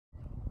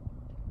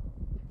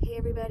Hey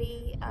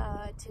everybody,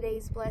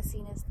 today's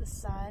blessing is the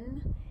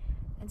Son.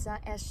 It's not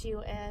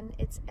S-U-N,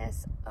 it's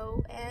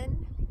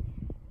S-O-N.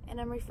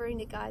 And I'm referring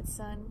to God's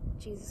Son,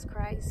 Jesus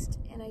Christ.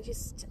 And I'm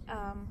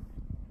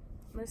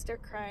gonna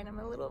start crying. I'm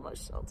a little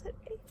emotional today.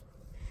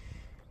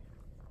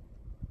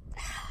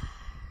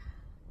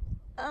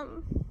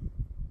 Dang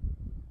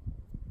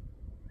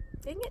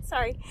it,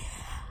 sorry.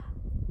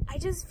 I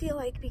just feel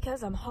like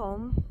because I'm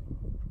home,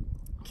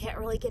 can't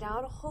really get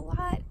out a whole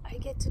lot. I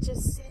get to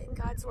just sit in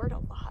God's Word a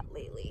lot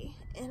lately.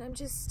 And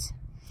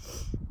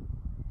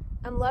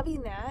I'm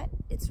loving that.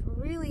 It's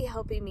really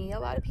helping me. A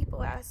lot of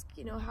people ask,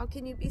 how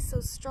can you be so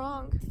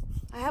strong?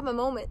 I have my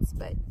moments,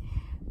 but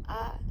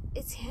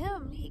it's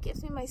Him. He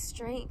gives me my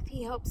strength.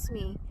 He helps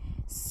me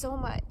so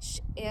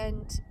much.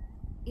 And,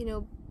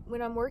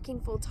 when I'm working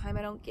full time,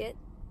 I don't get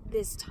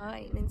this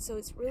time. And so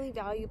it's really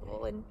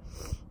valuable. And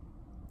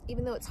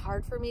even though it's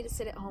hard for me to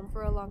sit at home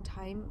for a long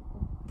time,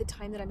 the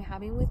time that I'm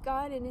having with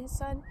God and His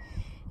Son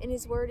and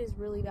His Word is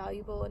really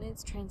valuable, and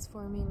it's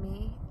transforming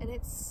me, and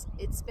it's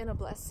been a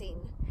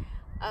blessing.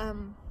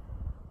 And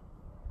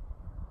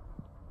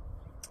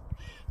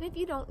if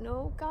you don't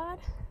know God,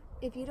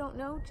 if you don't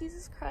know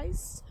Jesus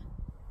Christ,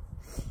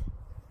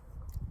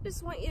 I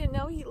just want you to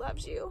know He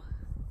loves you.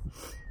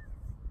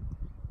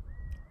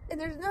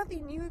 And there's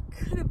nothing you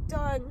could have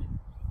done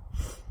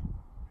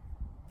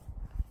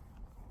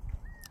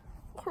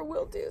or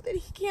will do that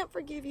He can't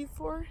forgive you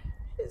for.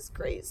 His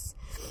grace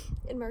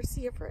and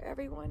mercy are for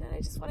everyone. And I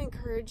just want to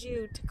encourage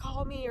you to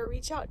call me or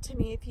reach out to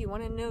me if you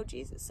want to know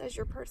Jesus as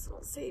your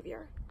personal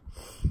Savior.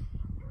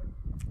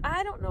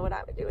 I don't know what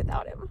I would do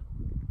without Him.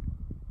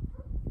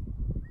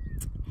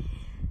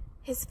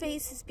 His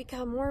face has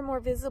become more and more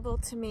visible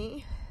to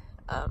me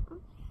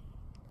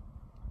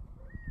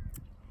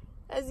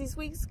as these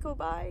weeks go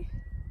by,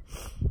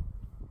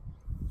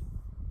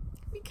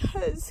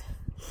 because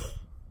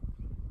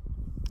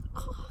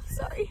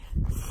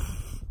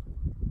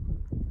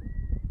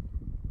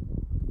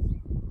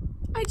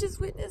I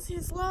just witnessed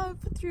His love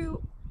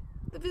through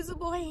the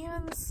visible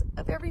hands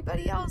of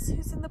everybody else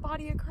who's in the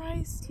body of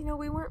Christ.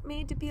 We weren't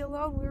made to be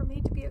alone. We were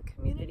made to be a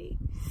community.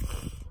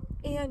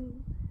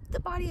 And the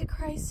body of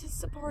Christ has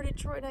supported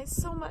Troy and I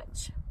so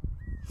much.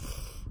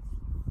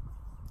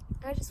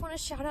 I just want to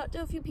shout out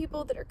to a few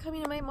people that are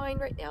coming to my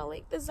mind right now,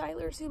 like the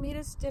Zeilers who made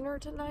us dinner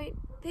tonight.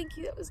 Thank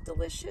you, that was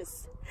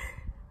delicious.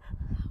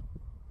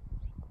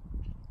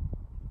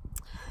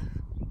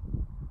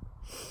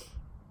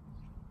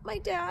 My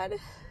dad.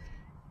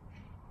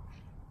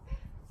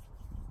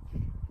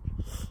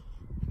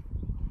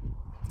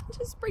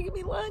 Just bringing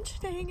me lunch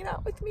and hanging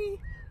out with me.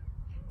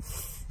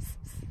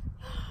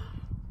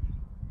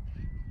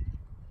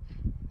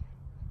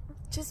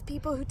 Just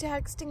people who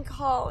text and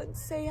call and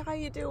say, how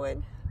you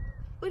doing?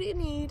 What do you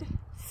need?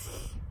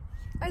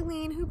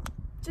 Eileen, who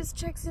just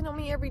checks in on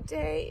me every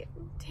day.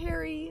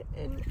 Terry,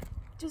 and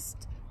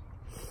just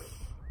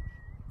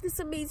this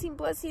amazing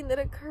blessing that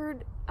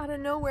occurred out of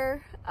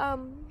nowhere.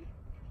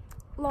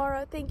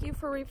 Laura, thank you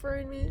for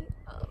referring me.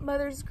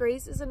 Mother's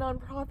Grace is a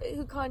nonprofit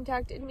who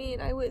contacted me,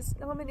 and I was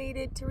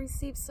nominated to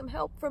receive some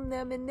help from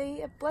them, and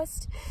they have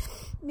blessed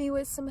me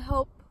with some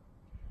help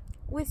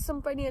with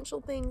some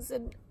financial things,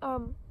 and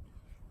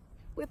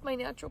with my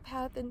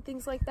naturopath and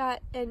things like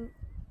that. And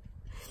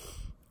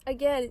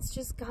again, it's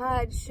just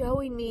God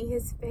showing me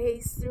His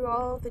face through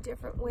all the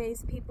different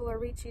ways people are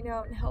reaching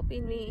out and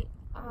helping me.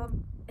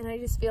 And I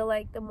just feel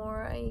like the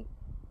more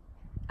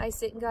I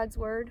sit in God's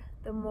Word,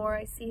 the more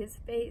I see His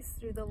face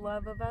through the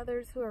love of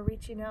others who are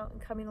reaching out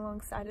and coming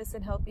alongside us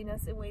and helping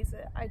us in ways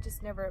that I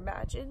just never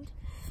imagined.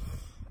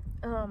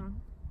 And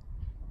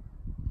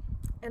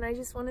I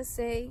just want to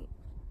say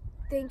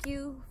thank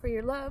you for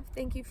your love.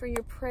 Thank you for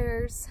your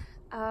prayers.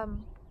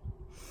 And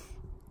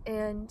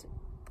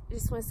I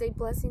just want to say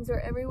blessings are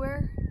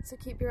everywhere. So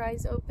keep your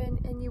eyes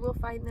open and you will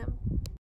find them.